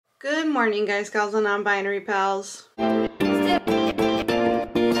Good morning, guys, gals, and non-binary pals.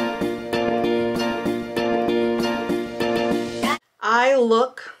 I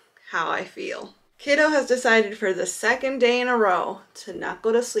look how I feel. Kiddo has decided for the second day in a row to not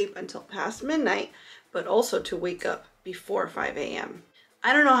go to sleep until past midnight, but also to wake up before 5 a.m.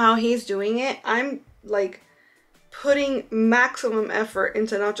 I don't know how he's doing it. I'm like putting maximum effort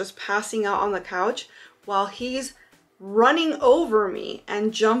into not just passing out on the couch while he's running over me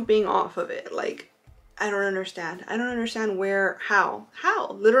and jumping off of it. Like, I don't understand. I don't understand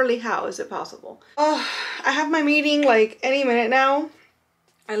how literally how is it possible? Oh, I have my meeting like any minute now.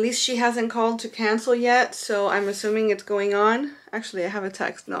 At least she hasn't called to cancel yet, so I'm assuming it's going on. Actually, I have a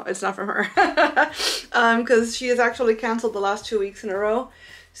text. No, it's not from her. Because she has actually canceled the last 2 weeks in a row.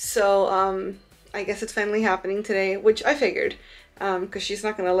 So I guess it's finally happening today, which I figured, because she's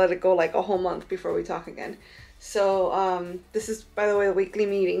not gonna let it go like a whole month before we talk again. So this is, by the way, a weekly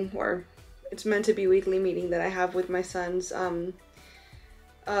meeting, or it's meant to be a weekly meeting that I have with my son's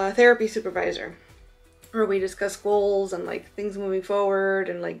therapy supervisor, where we discuss goals and like things moving forward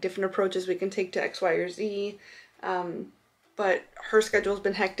and like different approaches we can take to X, Y, or Z. But her schedule's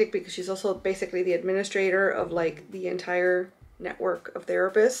been hectic because she's also basically the administrator of like the entire network of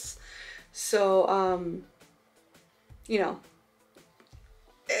therapists. So, you know,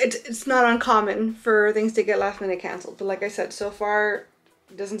 it's not uncommon for things to get last minute canceled. But like I said, so far,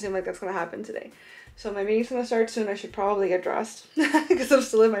 it doesn't seem like that's going to happen today. So my meeting's going to start soon. I should probably get dressed because I'm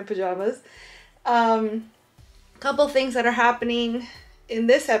still in my pajamas. Couple things that are happening in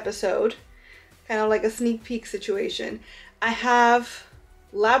this episode, kind of like a sneak peek situation. I have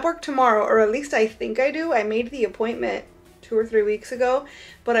lab work tomorrow, or at least I think I do. I made the appointment 2 or 3 weeks ago,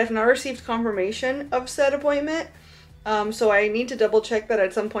 but I've not received confirmation of said appointment. So I need to double check that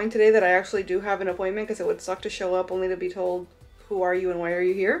at some point today that I actually do have an appointment, because it would suck to show up only to be told, who are you and why are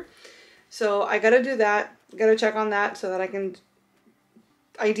you here? So I gotta do that, gotta check on that so that I can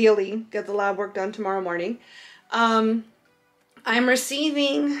ideally get the lab work done tomorrow morning. I'm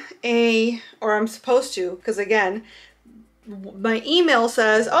receiving or I'm supposed to, because again, my email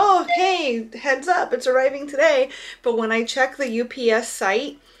says, oh, hey, heads up, it's arriving today. But when I check the UPS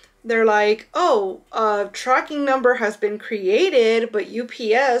site, they're like, oh, tracking number has been created, but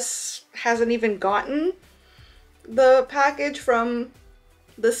UPS hasn't even gotten the package from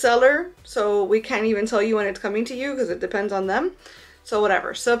the seller, so we can't even tell you when it's coming to you because it depends on them. So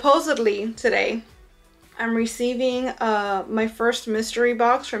whatever. Supposedly today, I'm receiving my first mystery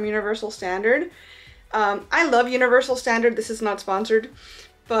box from Universal Standard. I love Universal Standard. This is not sponsored,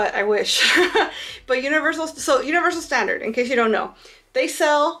 but I wish. But Universal Standard, in case you don't know, they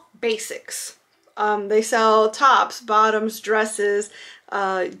sell basics. They sell tops, bottoms, dresses,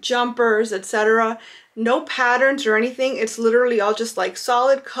 jumpers, etc. No patterns or anything. It's literally all just like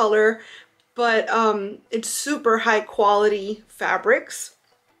solid color, but it's super high quality fabrics.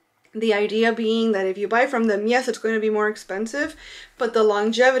 The idea being that if you buy from them, yes, it's going to be more expensive, but the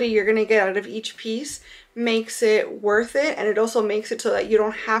longevity you're going to get out of each piece makes it worth it. And it also makes it so that you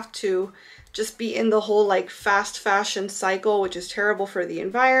don't have to just be in the whole like fast fashion cycle, which is terrible for the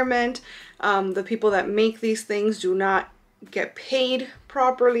environment. The people that make these things do not get paid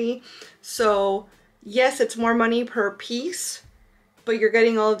properly. So yes, it's more money per piece, but you're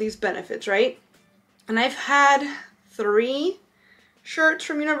getting all of these benefits, right? And I've had 3 shirts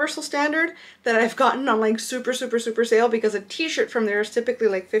from Universal Standard that I've gotten on like super sale, because a t-shirt from there is typically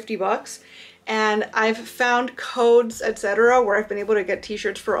like 50 bucks. And I've found codes, etc., where I've been able to get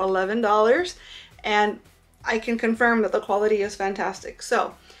t-shirts for $11, and I can confirm that the quality is fantastic.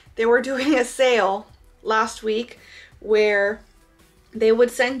 So they were doing a sale last week where they would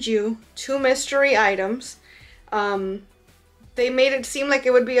send you 2 mystery items. They made it seem like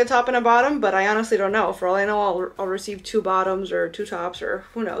it would be a top and a bottom, but I honestly don't know. For all I know, I'll receive 2 bottoms or 2 tops, or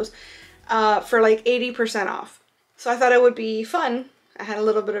who knows, for like 80% off. So I thought it would be fun. I had a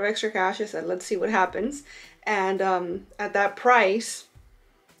little bit of extra cash. I said, let's see what happens. And at that price,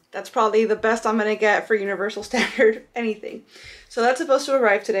 that's probably the best I'm going to get for Universal Standard anything. So that's supposed to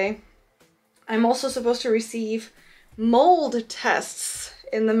arrive today. I'm also supposed to receive mold tests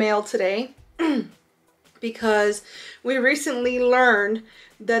in the mail today. Because we recently learned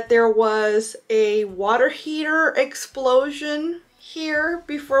that there was a water heater explosion here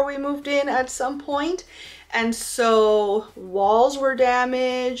before we moved in at some point. And so walls were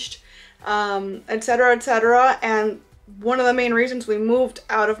damaged, etc., etc. And one of the main reasons we moved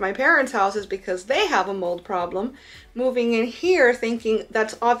out of my parents' house is because they have a mold problem. Moving in here thinking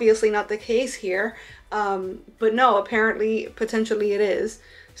that's obviously not the case here. But no, apparently, potentially it is.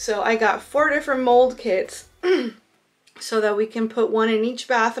 So I got 4 different mold kits so that we can put one in each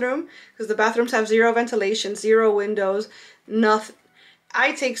bathroom, because the bathrooms have zero ventilation, zero windows, nothing.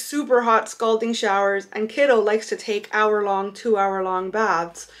 I take super hot scalding showers, and kiddo likes to take hour-long, 2-hour-long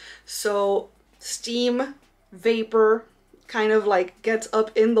baths. So steam, vapor kind of like gets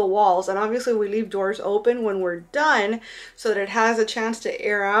up in the walls, and obviously we leave doors open when we're done so that it has a chance to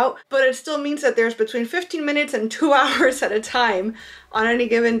air out, but it still means that there's between 15 minutes and 2 hours at a time on any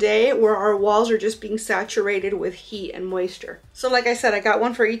given day where our walls are just being saturated with heat and moisture. So like I said, I got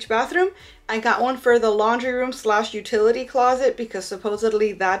one for each bathroom. I got one for the laundry room / utility closet, because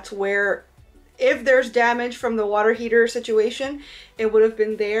supposedly that's where, if there's damage from the water heater situation, it would have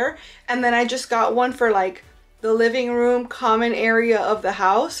been there. And then I just got one for like the living room common area of the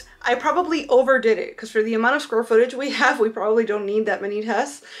house. I probably overdid it because for the amount of square footage we have, we probably don't need that many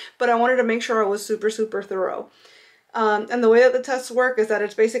tests, but I wanted to make sure I was super thorough. And the way that the tests work is that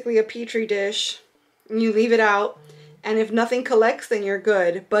it's basically a petri dish, and you leave it out, and if nothing collects, then you're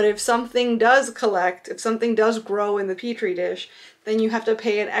good. But if something does collect, if something does grow in the petri dish, then you have to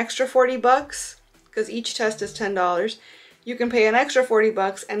pay an extra 40 bucks, because each test is $10. You can pay an extra 40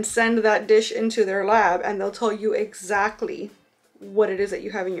 bucks and send that dish into their lab, and they'll tell you exactly what it is that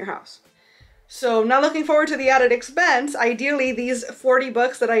you have in your house. So not looking forward to the added expense. Ideally, these 40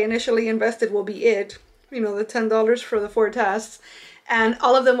 bucks that I initially invested will be it. You know, the $10 for the 4 tests, and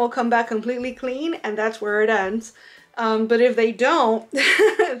all of them will come back completely clean, and that's where it ends. But if they don't,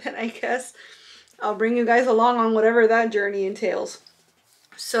 then I guess I'll bring you guys along on whatever that journey entails.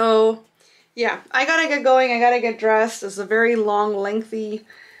 So yeah, I gotta get going. I gotta get dressed. It's a very long, lengthy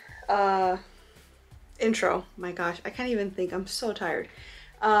intro. My gosh, I can't even think. I'm so tired.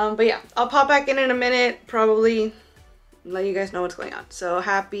 But yeah, I'll pop back in a minute, probably let you guys know what's going on. So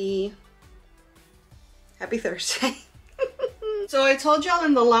happy Thursday. So I told y'all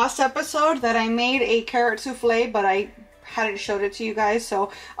in the last episode that I made a carrot souffle, but I hadn't showed it to you guys.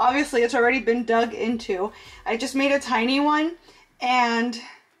 So obviously it's already been dug into. I just made a tiny one, and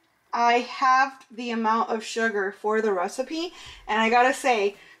I halved the amount of sugar for the recipe, and I gotta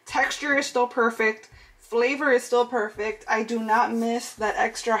say, texture is still perfect, flavor is still perfect. I do not miss that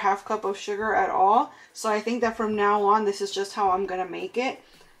extra half cup of sugar at all, so I think that from now on, this is just how I'm gonna make it.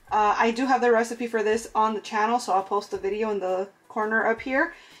 I do have the recipe for this on the channel, so I'll post the video in the corner up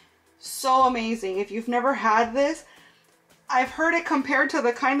here. So amazing. If you've never had this, I've heard it compared to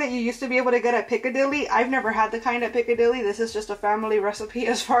the kind that you used to be able to get at Piccadilly. I've never had the kind at Piccadilly. This is just a family recipe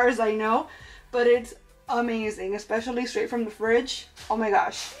as far as I know. But it's amazing, especially straight from the fridge. Oh my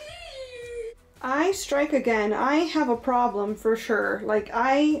gosh. I strike again. I have a problem for sure. Like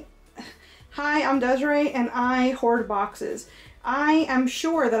hi, I'm Desiree, and I hoard boxes. I am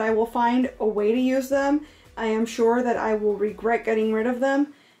sure that I will find a way to use them. I am sure that I will regret getting rid of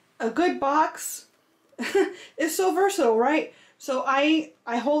them. A good box is so versatile, right? So I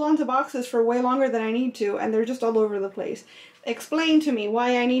hold on to boxes for way longer than I need to, and they're just all over the place. Explain to me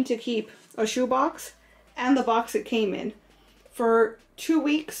why I need to keep a shoebox and the box it came in. For 2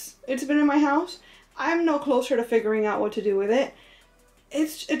 weeks it's been in my house. I'm no closer to figuring out what to do with it.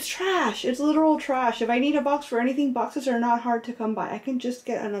 It's trash. It's literal trash. If I need a box for anything, boxes are not hard to come by. I can just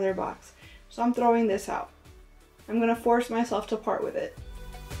get another box. So I'm throwing this out. I'm gonna force myself to part with it.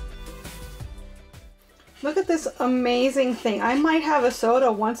 Look at this amazing thing. I might have a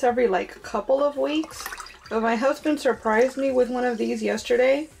soda once every like couple of weeks, but my husband surprised me with one of these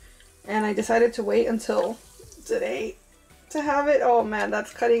yesterday, and I decided to wait until today to have it. Oh man,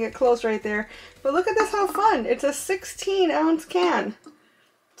 that's cutting it close right there. But look at this, how fun. It's a 16-ounce can.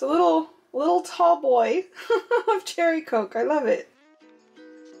 It's a little tall boy of cherry Coke. I love it.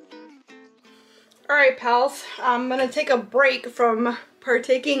 Alright pals, I'm gonna take a break from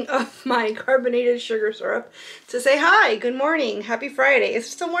partaking of my carbonated sugar syrup to say hi, good morning, happy Friday. Is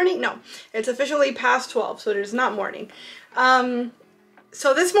it still morning? No, it's officially past 12, so it is not morning.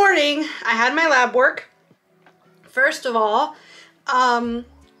 So this morning I had my lab work. First of all,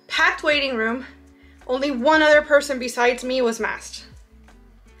 packed waiting room. Only one other person besides me was masked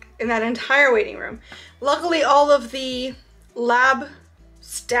in that entire waiting room. Luckily, all of the lab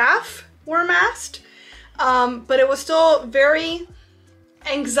staff were masked, but it was still very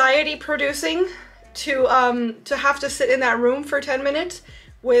anxiety producing to have to sit in that room for 10 minutes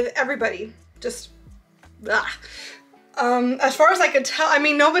with everybody. Just, as far as I could tell, I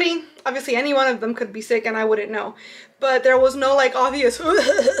mean, nobody, obviously any one of them could be sick and I wouldn't know, but there was no like obvious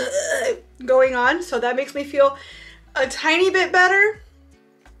going on, so that makes me feel a tiny bit better.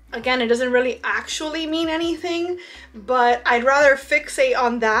 Again, it doesn't really actually mean anything, but I'd rather fixate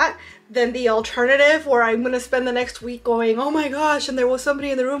on that than the alternative where I'm gonna spend the next week going, oh my gosh, and there was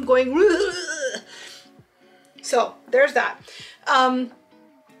somebody in the room going, So there's that.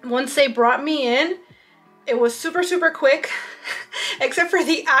 Once they brought me in, it was super, super quick, except for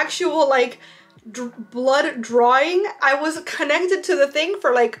the actual like blood drawing. I was connected to the thing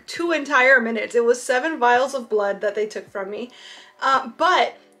for like 2 entire minutes. It was 7 vials of blood that they took from me.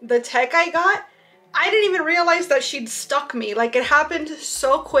 But the tech I got, I didn't even realize that she'd stuck me. Like, it happened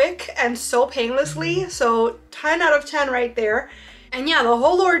so quick and so painlessly. So 10 out of 10 right there. And yeah, the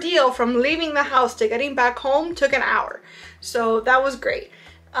whole ordeal from leaving the house to getting back home took an hour. So that was great.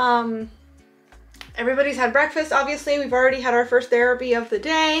 Everybody's had breakfast, obviously. We've already had our first therapy of the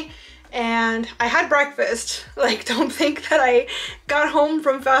day. And I had breakfast. Like, don't think that I got home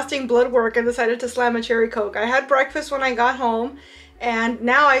from fasting blood work and decided to slam a cherry Coke. I had breakfast when I got home. And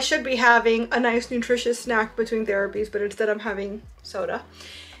now I should be having a nice nutritious snack between therapies, but instead I'm having soda.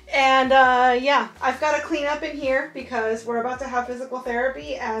 And yeah, I've got to clean up in here because we're about to have physical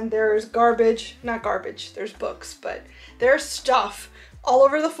therapy and there's garbage, not garbage, there's books, but there's stuff all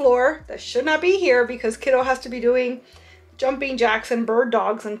over the floor that should not be here because kiddo has to be doing jumping jacks and bird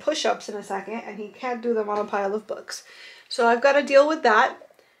dogs and push-ups in a second and he can't do them on a pile of books. So I've got to deal with that.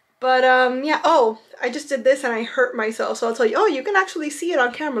 But yeah, oh, I just did this and I hurt myself. So I'll tell you, oh, you can actually see it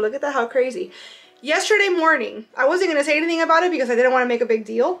on camera. Look at that, how crazy. Yesterday morning, I wasn't going to say anything about it because I didn't want to make a big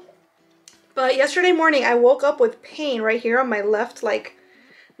deal. But yesterday morning, I woke up with pain right here on my left, like,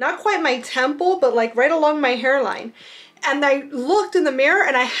 not quite my temple, but like right along my hairline. And I looked in the mirror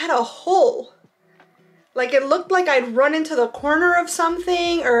and I had a hole. Like, it looked like I'd run into the corner of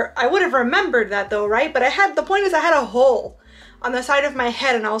something, or I would have remembered that though, right? But the point is I had a hole on the side of my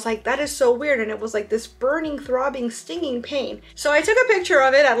head and I was like, that is so weird. And it was like this burning, throbbing, stinging pain. So I took a picture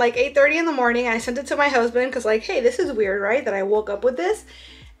of it at like 8:30 in the morning. I sent it to my husband because like, hey, this is weird, right? That I woke up with this.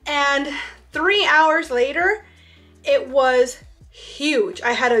 And 3 hours later, it was huge.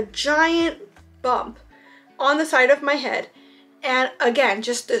 I had a giant bump on the side of my head. And again,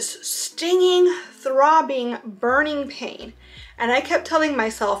 just this stinging, throbbing, burning pain. And I kept telling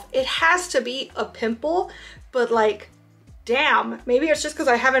myself, it has to be a pimple, but like, damn, maybe it's just because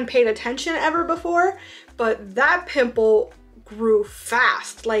I haven't paid attention ever before, but that pimple grew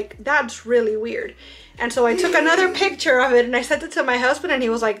fast. Like, that's really weird. And so I took another picture of it and I sent it to my husband and he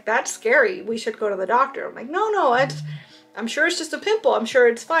was like, that's scary. We should go to the doctor. I'm like, no, I'm sure it's just a pimple. I'm sure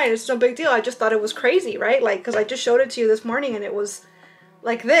it's fine. It's no big deal. I just thought it was crazy, right? Like, because I just showed it to you this morning and it was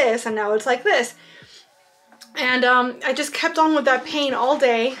like this and now it's like this. And I just kept on with that pain all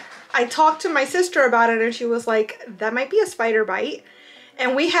day. I talked to my sister about it and she was like, that might be a spider bite.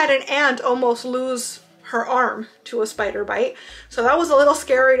 And we had an aunt almost lose her arm to a spider bite. So that was a little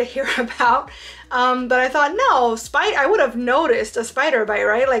scary to hear about. But I thought, no, I would have noticed a spider bite,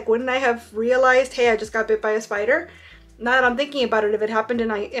 right? Like, wouldn't I have realized, hey, I just got bit by a spider? Now that I'm thinking about it, if it happened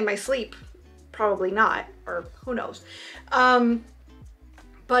in my sleep, probably not, or who knows.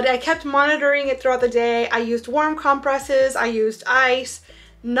 But I kept monitoring it throughout the day. I used warm compresses, I used ice.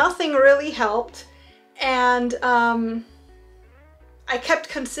 Nothing really helped. And I kept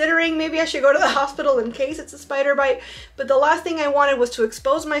considering maybe I should go to the hospital in case it's a spider bite. But the last thing I wanted was to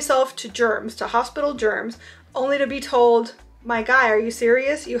expose myself to germs, to hospital germs, only to be told, my guy, are you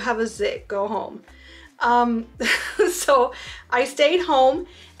serious? You have a zit, go home. So I stayed home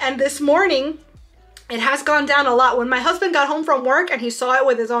and this morning it has gone down a lot. When my husband got home from work and he saw it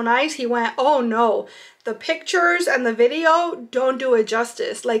with his own eyes, he went, oh no, the pictures and the video don't do it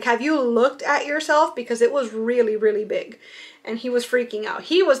justice. Like, have you looked at yourself? Because it was really, really big. And he was freaking out.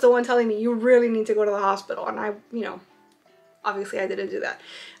 He was the one telling me, you really need to go to the hospital. And I, you know, obviously I didn't do that.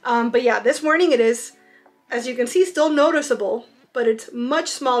 But yeah, this morning it is, as you can see, still noticeable, but it's much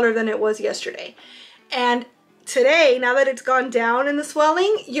smaller than it was yesterday. And today, now that it's gone down in the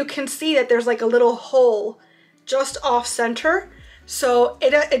swelling, you can see that there's like a little hole just off center. So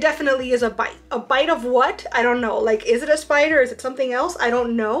it definitely is a bite. A bite of what? I don't know. Like, is it a spider? Is it something else? I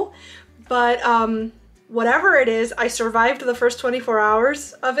don't know. But whatever it is, I survived the first 24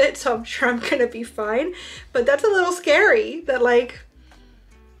 hours of it, so I'm sure I'm gonna be fine. But that's a little scary that, like,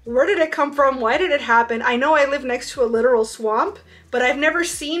 where did it come from? Why did it happen? I know I live next to a literal swamp, but I've never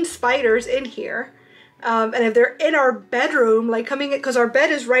seen spiders in here. And if they're in our bedroom, like coming in, because our bed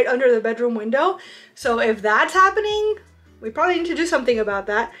is right under the bedroom window. So if that's happening, we probably need to do something about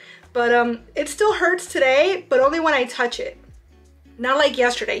that. But it still hurts today, but only when I touch it. Not like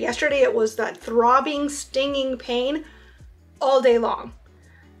yesterday. Yesterday it was that throbbing, stinging pain all day long.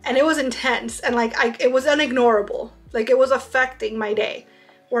 And it was intense and like it was unignorable. Like, it was affecting my day.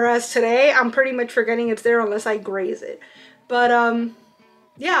 Whereas today, I'm pretty much forgetting it's there unless I graze it. But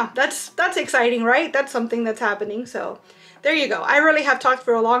yeah, that's exciting, right? That's something that's happening. So there you go. I really have talked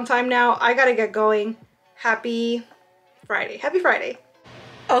for a long time now. I gotta get going. Happy Friday. Happy Friday.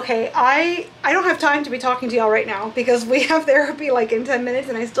 Okay, I don't have time to be talking to y'all right now because we have therapy like in 10 minutes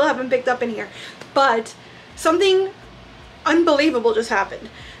and I still haven't picked up in here. But something unbelievable just happened.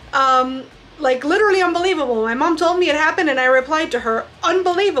 Like literally unbelievable. My mom told me it happened and I replied to her,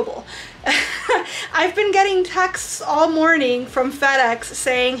 unbelievable. I've been getting texts all morning from FedEx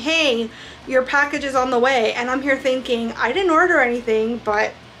saying, hey, your package is on the way. And I'm here thinking, I didn't order anything,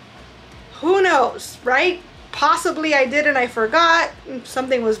 but who knows, right? Possibly I did and I forgot.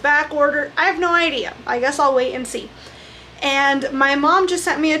 Something was back ordered. I have no idea. I guess I'll wait and see. And my mom just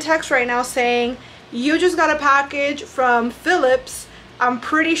sent me a text right now saying, you just got a package from Philips. I'm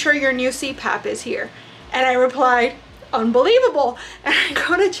pretty sure your new CPAP is here. And I replied, unbelievable. And I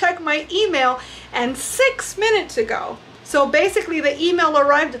go to check my email and 6 minutes ago. So basically the email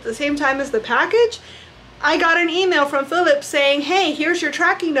arrived at the same time as the package. I got an email from Philips saying, hey, here's your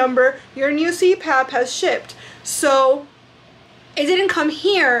tracking number. Your new CPAP has shipped. So it didn't come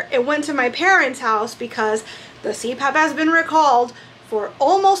here. It went to my parents' house because the CPAP has been recalled for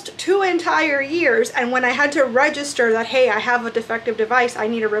almost 2 entire years. And when I had to register that, hey, I have a defective device, I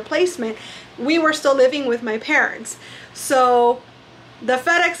need a replacement, we were still living with my parents. So the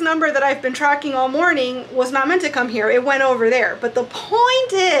FedEx number that I've been tracking all morning was not meant to come here. It went over there. But the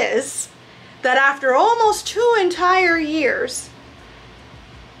point is that after almost 2 entire years,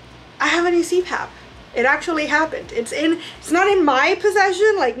 I have a new CPAP. It actually happened. It's not in my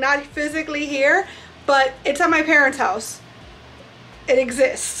possession, like not physically here, but it's at my parents' house. It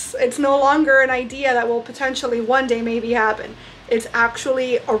exists. It's no longer an idea that will potentially one day maybe happen. It's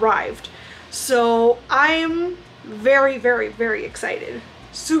actually arrived. So I'm very, very, very excited.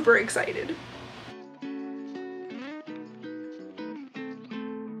 Super excited.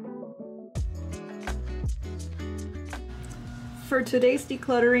 For today's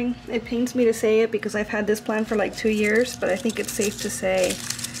decluttering, it pains me to say it because I've had this plan for like 2 years, but I think it's safe to say,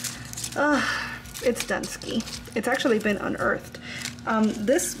 it's Dunsky. It's actually been unearthed.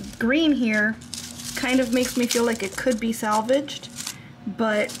 This green here kind of makes me feel like it could be salvaged,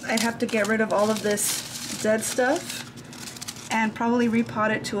 but I'd have to get rid of all of this dead stuff and probably repot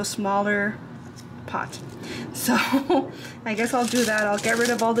it to a smaller pot. So I guess I'll do that. I'll get rid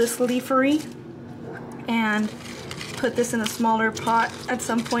of all this leafery and put this in a smaller pot at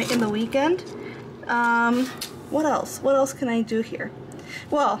some point in the weekend. What else? What else can I do here?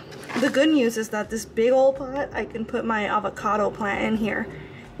 Well, the good news is that this big old pot, I can put my avocado plant in here,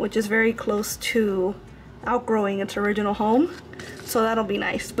 which is very close to outgrowing its original home. So that'll be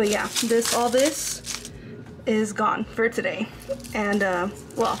nice. But yeah, all this is gone for today. And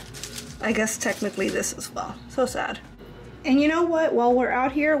well, I guess technically this as well. So sad. And you know what? While we're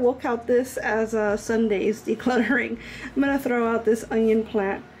out here, we'll count this as Sunday's decluttering. I'm gonna throw out this onion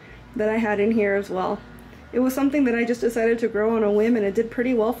plant that I had in here as well. It was something that I just decided to grow on a whim, and it did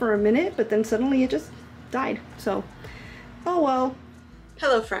pretty well for a minute, but then suddenly it just died. So, oh well.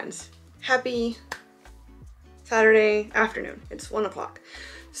 Hello friends. Happy Saturday afternoon. It's 1 o'clock.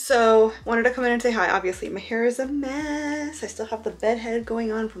 So, wanted to come in and say hi. Obviously, my hair is a mess. I still have the bed head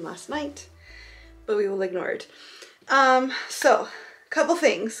going on from last night, but we will ignore it. So, couple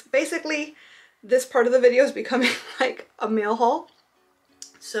things. Basically, this part of the video is becoming like a mail haul.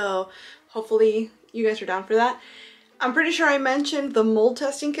 So, hopefully you guys are down for that. I'm pretty sure I mentioned the mold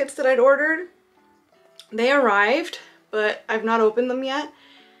testing kits that I'd ordered. They arrived, but I've not opened them yet.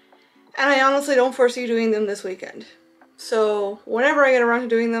 And I honestly don't foresee doing them this weekend. So whenever I get around to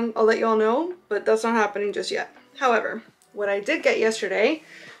doing them, I'll let y'all know, but that's not happening just yet. However, what I did get yesterday,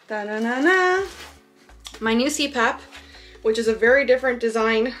 my new CPAP, which is a very different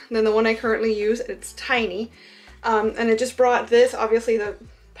design than the one I currently use. It's tiny. And it just brought this, obviously the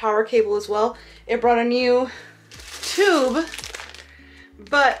power cable as well. It brought a new tube,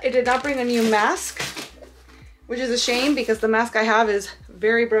 but it did not bring a new mask, which is a shame because the mask I have is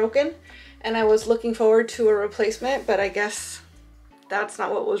very broken and I was looking forward to a replacement, but I guess that's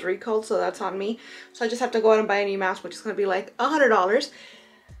not what was recalled, so that's on me. So I just have to go out and buy a new mask, which is going to be like $100.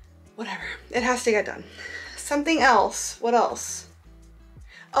 Whatever, it has to get done. Something else, what else?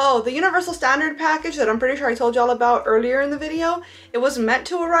 Oh, the Universal Standard package that I'm pretty sure I told y'all about earlier in the video. It was meant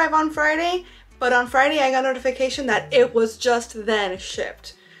to arrive on Friday, but on Friday I got notification that it was just then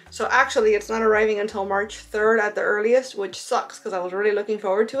shipped. So actually it's not arriving until March 3rd at the earliest, which sucks because I was really looking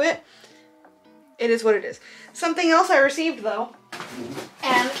forward to it. It is what it is. Something else I received though,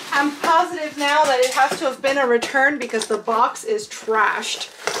 and I'm positive now that it has to have been a return because the box is trashed.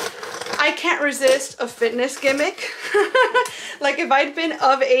 I can't resist a fitness gimmick. Like if I'd been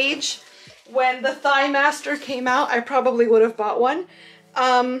of age when the Thigh Master came out, I probably would have bought one.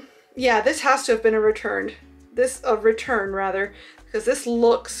 Yeah, this has to have been a return rather, because this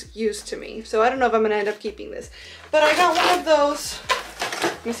looks used to me. So I don't know if I'm gonna end up keeping this. But I got one of those,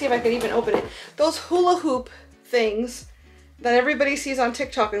 let me see if I can even open it. Those hula hoop things that everybody sees on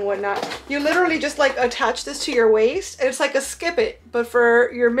TikTok and whatnot. You literally just like attach this to your waist, and it's like a skip it, but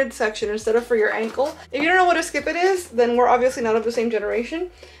for your midsection instead of for your ankle. If you don't know what a skip it is, then we're obviously not of the same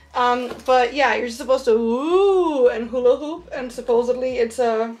generation. But yeah, you're supposed to woo and hula hoop, and supposedly it's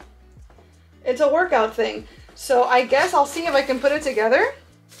a workout thing. So I guess I'll see if I can put it together.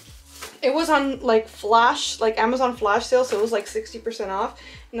 It was on like Amazon flash sale, so it was like 60% off,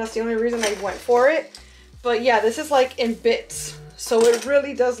 and that's the only reason I went for it. But yeah, this is like in bits, so it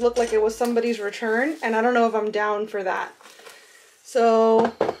really does look like it was somebody's return, and I don't know if I'm down for that.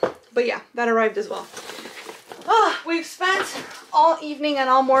 So, but yeah, that arrived as well. We've spent all evening and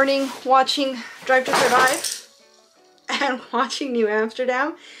all morning watching Drive to Survive and watching New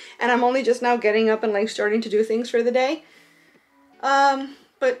Amsterdam, and I'm only just now getting up and like starting to do things for the day.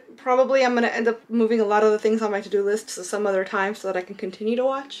 But probably I'm gonna end up moving a lot of the things on my to-do list to some other time so that I can continue to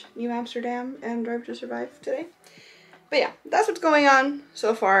watch New Amsterdam and Drive to Survive today. But yeah, that's what's going on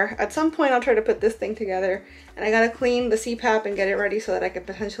so far. At some point I'll try to put this thing together, and I gotta clean the CPAP and get it ready so that I can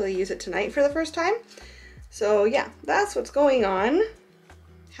potentially use it tonight for the first time. So yeah, that's what's going on.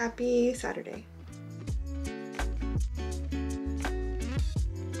 Happy Saturday.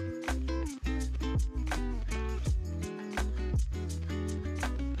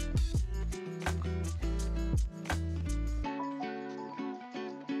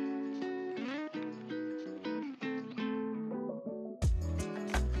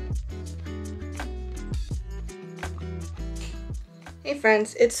 Hey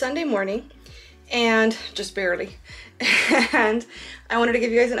friends, it's Sunday morning, and just barely, and I wanted to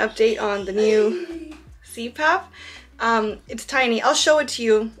give you guys an update on the new CPAP. It's tiny. I'll show it to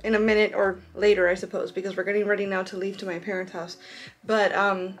you in a minute or later, I suppose, because we're getting ready now to leave to my parents' house. But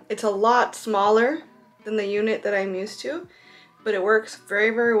it's a lot smaller than the unit that I'm used to, but it works very,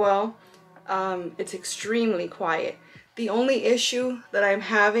 very well. It's extremely quiet. The only issue that I'm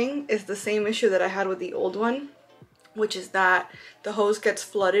having is the same issue that I had with the old one, which is that the hose gets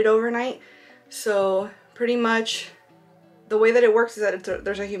flooded overnight. So pretty much the way that it works is that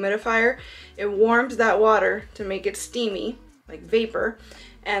there's a humidifier. It warms that water to make it steamy, like vapor,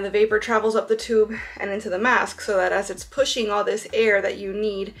 and the vapor travels up the tube and into the mask, so that as it's pushing all this air that you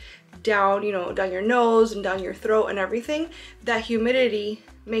need down, you know, down your nose and down your throat and everything, that humidity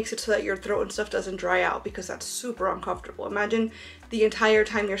makes it so that your throat and stuff doesn't dry out, because that's super uncomfortable. Imagine the entire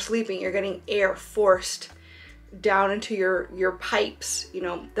time you're sleeping, you're getting air forced down into your pipes, you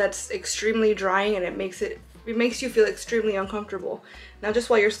know. That's extremely drying, and it makes you feel extremely uncomfortable, not just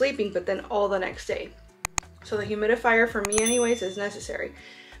while you're sleeping, but then all the next day. So the humidifier, for me anyways, is necessary.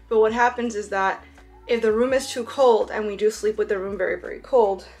 But what happens is that if the room is too cold, and we do sleep with the room very, very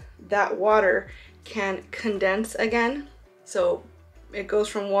cold, that water can condense again. So it goes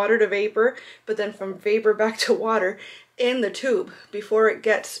from water to vapor, but then from vapor back to water in the tube before it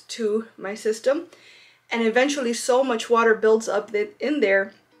gets to my system. And eventually so much water builds up in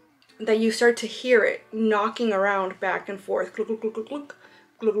there that you start to hear it knocking around back and forth. Gluk, gluk, gluk, gluk,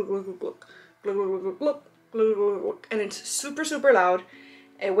 gluk, gluk, gluk, gluk, gluk, gluk, gluk, gluk, gluk, gluk, and it's super, super loud.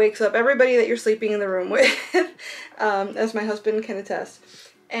 It wakes up everybody that you're sleeping in the room with, as my husband can attest.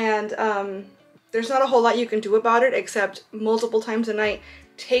 And there's not a whole lot you can do about it, except multiple times a night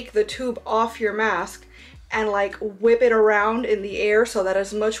take the tube off your mask and like whip it around in the air so that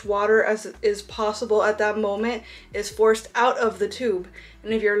as much water as is possible at that moment is forced out of the tube.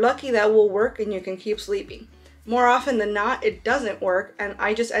 And if you're lucky, that will work and you can keep sleeping. More often than not, it doesn't work, and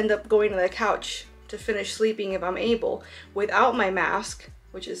I just end up going to the couch to finish sleeping if I'm able without my mask,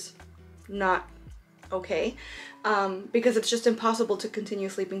 which is not okay, because it's just impossible to continue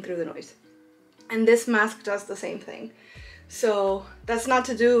sleeping through the noise. And this mask does the same thing. So that's not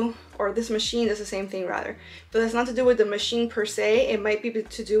to do, or this machine does the same thing rather, but that's not to do with the machine per se. It might be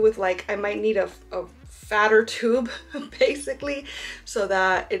to do with, like, I might need a fatter tube basically, so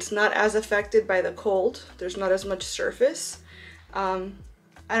that it's not as affected by the cold. There's not as much surface. I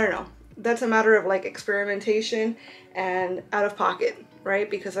don't know. That's a matter of like experimentation and out of pocket,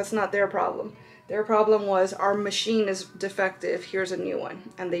 right? Because that's not their problem. Their problem was, our machine is defective, here's a new one,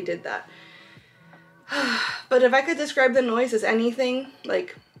 and they did that. But if I could describe the noise as anything,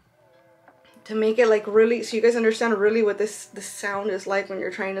 like, to make it like really, so you guys understand really what this sound is like when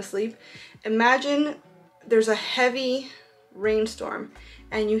you're trying to sleep, imagine there's a heavy rainstorm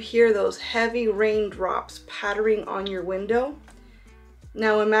and you hear those heavy raindrops pattering on your window.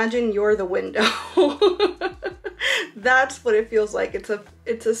 Now imagine you're the window. That's what it feels like.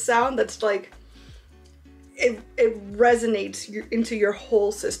 It's a sound that's like, it resonates into your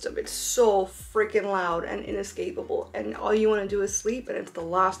whole system. It's so freaking loud and inescapable, and all you want to do is sleep, and it's the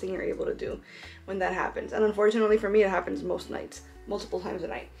last thing you're able to do when that happens. And unfortunately for me, it happens most nights, multiple times a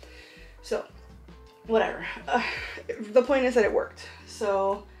night. So whatever. The point is that it worked.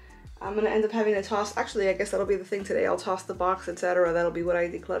 So I'm gonna end up having to toss, actually I guess that'll be the thing today. I'll toss the box, etc. That'll be what I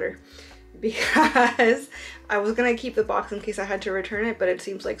declutter, because I was gonna keep the box in case I had to return it, but it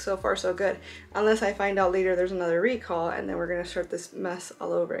seems like so far so good, unless I find out later there's another recall, and then we're gonna start this mess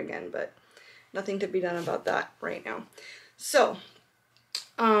all over again. But nothing to be done about that right now. So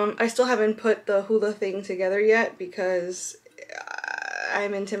I still haven't put the hula thing together yet because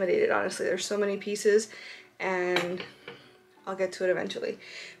I'm intimidated, honestly. There's so many pieces, and I'll get to it eventually.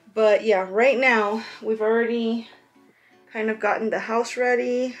 But yeah, right now we've already kind of gotten the house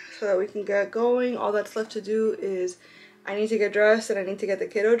ready so that we can get going. All that's left to do is I need to get dressed and I need to get the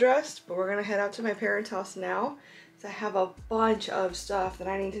kiddo dressed, but we're gonna head out to my parents' house now. So I have a bunch of stuff that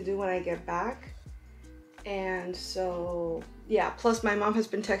I need to do when I get back. And so yeah, plus my mom has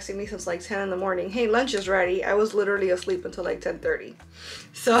been texting me since like 10 in the morning. Hey, lunch is ready. I was literally asleep until like 10:30.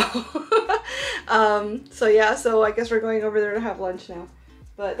 So so yeah, so I guess we're going over there to have lunch now.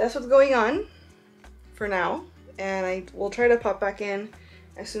 But that's what's going on for now. And I will try to pop back in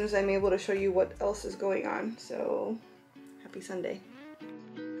as soon as I'm able to show you what else is going on. So happy Sunday.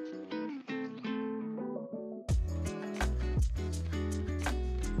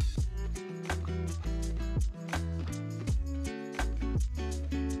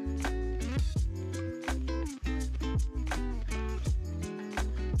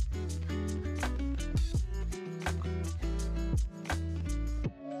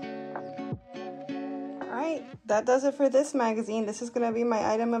 That does it for this magazine. This is going to be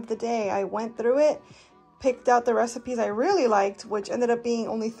my item of the day. I went through it, picked out the recipes I really liked, which ended up being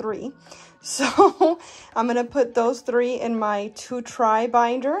only 3. So I'm going to put those 3 in my to-try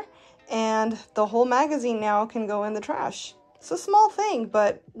binder, and the whole magazine now can go in the trash. It's a small thing,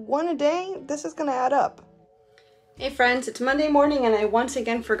 but one a day, this is going to add up. Hey friends, it's Monday morning, and I once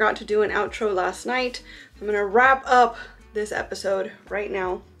again forgot to do an outro last night. I'm going to wrap up this episode right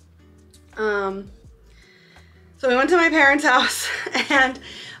now. So we went to my parents' house, and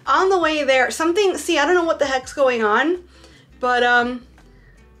on the way there, see, I don't know what the heck's going on, but,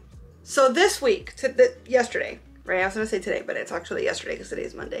 so this week, yesterday, right, I was gonna say today, but it's actually yesterday because today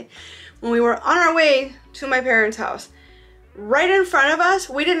is Monday, when we were on our way to my parents' house, right in front of us,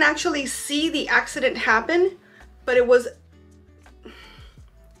 we didn't actually see the accident happen, but it was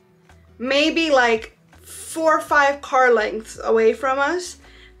maybe like 4 or 5 car lengths away from us.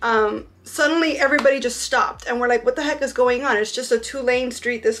 Suddenly everybody just stopped, and we're like, what the heck is going on? It's just a 2-lane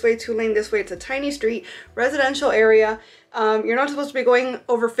street this way, 2-lane this way. It's a tiny street, residential area. You're not supposed to be going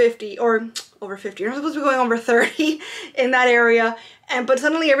over 50 or over 50. You're not supposed to be going over 30 in that area. But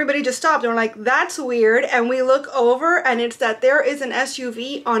suddenly everybody just stopped, and we're like, that's weird. And we look over, and it's that there is an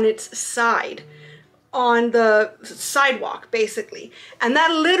SUV on its side, on the sidewalk, basically. And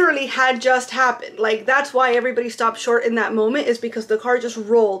that literally had just happened. Like, that's why everybody stopped short in that moment, is because the car just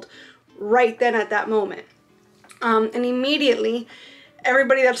rolled right then at that moment. And immediately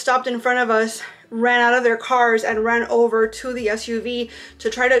everybody that stopped in front of us ran out of their cars and ran over to the SUV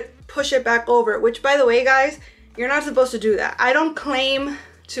to try to push it back over, which, by the way, guys, you're not supposed to do that. I don't claim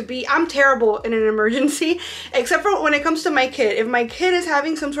to be, I'm terrible in an emergency, except for when it comes to my kid. If my kid is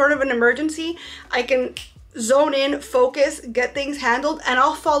having some sort of an emergency, I can zone in, focus, get things handled, and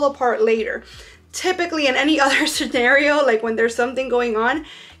I'll fall apart later. Typically in any other scenario, like when there's something going on,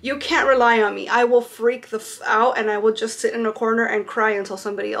 you can't rely on me. I will freak the out, and I will just sit in a corner and cry until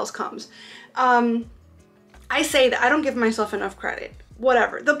somebody else comes. I say that I don't give myself enough credit.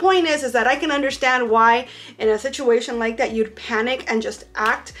 Whatever. The point is that I can understand why in a situation like that you'd panic and just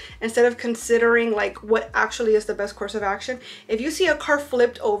act instead of considering like what actually is the best course of action. If you see a car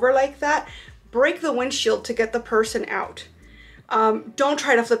flipped over like that, break the windshield to get the person out. Don't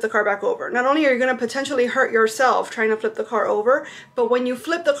try to flip the car back over. Not only are you going to potentially hurt yourself trying to flip the car over, but when you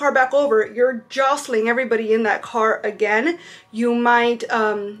flip the car back over, you're jostling everybody in that car again. You might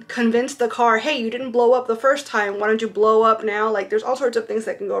convince the car, hey, you didn't blow up the first time, why don't you blow up now? Like, there's all sorts of things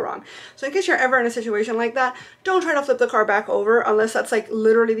that can go wrong. So in case you're ever in a situation like that, don't try to flip the car back over unless that's like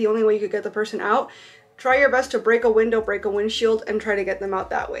literally the only way you could get the person out. Try your best to break a window, break a windshield, and try to get them out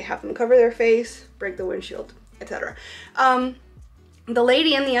that way. Have them cover their face, break the windshield, etc. The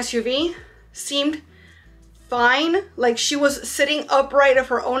lady in the SUV seemed fine. Like, she was sitting upright of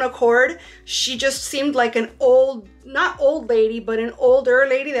her own accord. She just seemed like an old, not old lady, but an older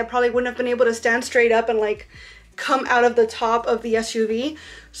lady that probably wouldn't have been able to stand straight up and like come out of the top of the SUV.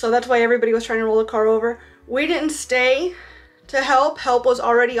 So that's why everybody was trying to roll the car over. We didn't stay to help. Help was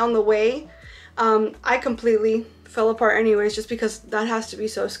already on the way. I completely fell apart anyways, just because that has to be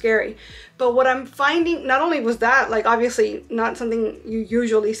so scary. But what I'm finding, not only was that, like, obviously not something you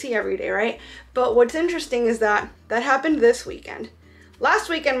usually see every day, right? But what's interesting is that that happened this weekend. Last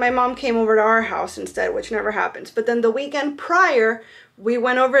weekend, my mom came over to our house instead, which never happens. But then the weekend prior, we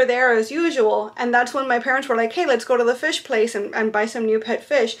went over there as usual. And that's when my parents were like, hey, let's go to the fish place and buy some new pet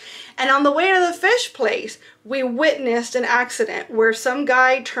fish. And on the way to the fish place, we witnessed an accident where some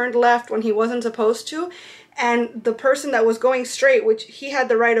guy turned left when he wasn't supposed to. And the person that was going straight, which he had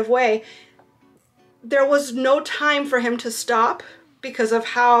the right of way, there was no time for him to stop because of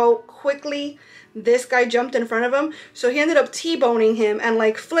how quickly this guy jumped in front of him. So he ended up T-boning him and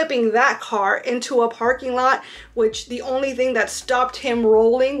like flipping that car into a parking lot, which the only thing that stopped him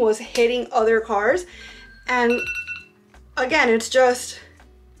rolling was hitting other cars. And again, it's just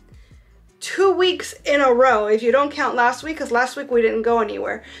 2 weeks in a row, if you don't count last week, because last week we didn't go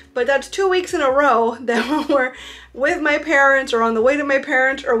anywhere. But that's 2 weeks in a row that when we're with my parents or on the way to my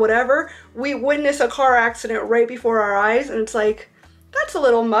parents or whatever, we witness a car accident right before our eyes. And it's like, that's a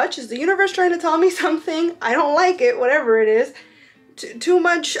little much. Is the universe trying to tell me something? I don't like it, whatever it is. Too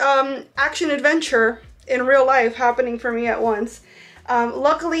much action adventure in real life happening for me at once.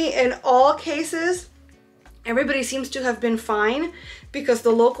 Luckily, in all cases, everybody seems to have been fine, because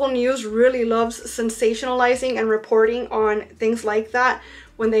the local news really loves sensationalizing and reporting on things like that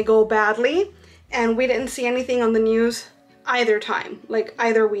when they go badly. And we didn't see anything on the news either time, like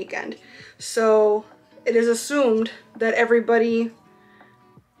either weekend. So it is assumed that everybody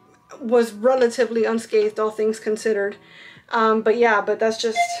was relatively unscathed, all things considered. But yeah, but that's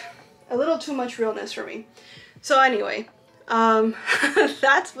just a little too much realness for me. So anyway,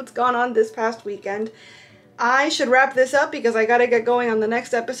 that's what's gone on this past weekend. I should wrap this up because I gotta get going on the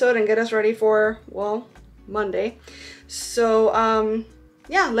next episode and get us ready for, well, Monday. So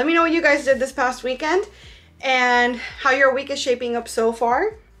yeah, let me know what you guys did this past weekend and how your week is shaping up so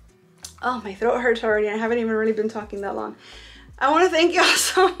far. Oh, my throat hurts already. I haven't even really been talking that long. I want to thank you all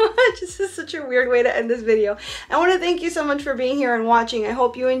so much. This is such a weird way to end this video. I want to thank you so much for being here and watching. I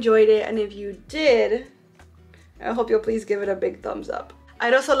hope you enjoyed it. And if you did, I hope you'll please give it a big thumbs up.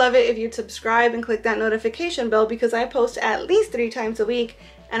 I'd also love it if you'd subscribe and click that notification bell, because I post at least 3 times a week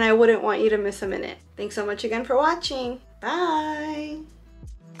and I wouldn't want you to miss a minute. Thanks so much again for watching. Bye.